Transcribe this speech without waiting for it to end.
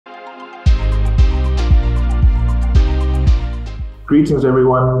Greetings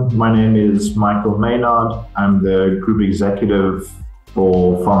everyone, my name is Michael Myunhardt. I'm the Group Executive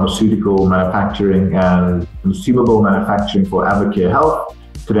for Pharmaceutical Manufacturing and Consumable Manufacturing for Avocare Health.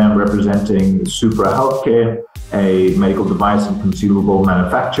 Today I'm representing Supra Healthcare, a medical device and consumable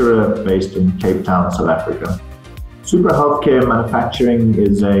manufacturer based in Cape Town, South Africa. Supra Healthcare Manufacturing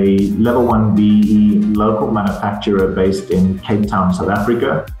is a level 1 BE local manufacturer based in Cape Town, South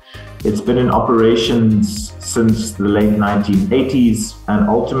Africa. It's been in operations since the late 1980s and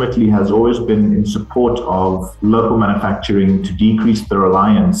ultimately has always been in support of local manufacturing to decrease the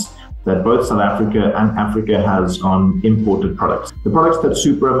reliance that both South Africa and Africa has on imported products. The products that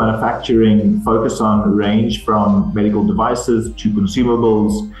Supra Manufacturing focus on range from medical devices to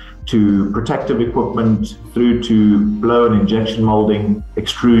consumables to protective equipment through to blow and injection molding,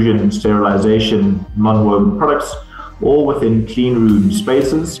 extrusion, sterilization, non-woven products, all within clean room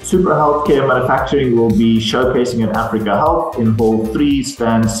spaces. Supra Healthcare Manufacturing will be showcasing at Africa Health in Hall 3,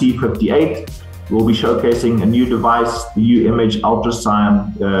 stand C58. We'll be showcasing a new device, the U-Image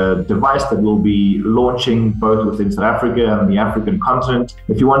ultrasound device that will be launching both within South Africa and the African continent.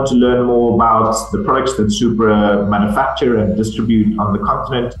 If you want to learn more about the products that Supra manufacture and distribute on the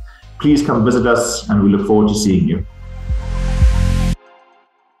continent, please come visit us and we look forward to seeing you.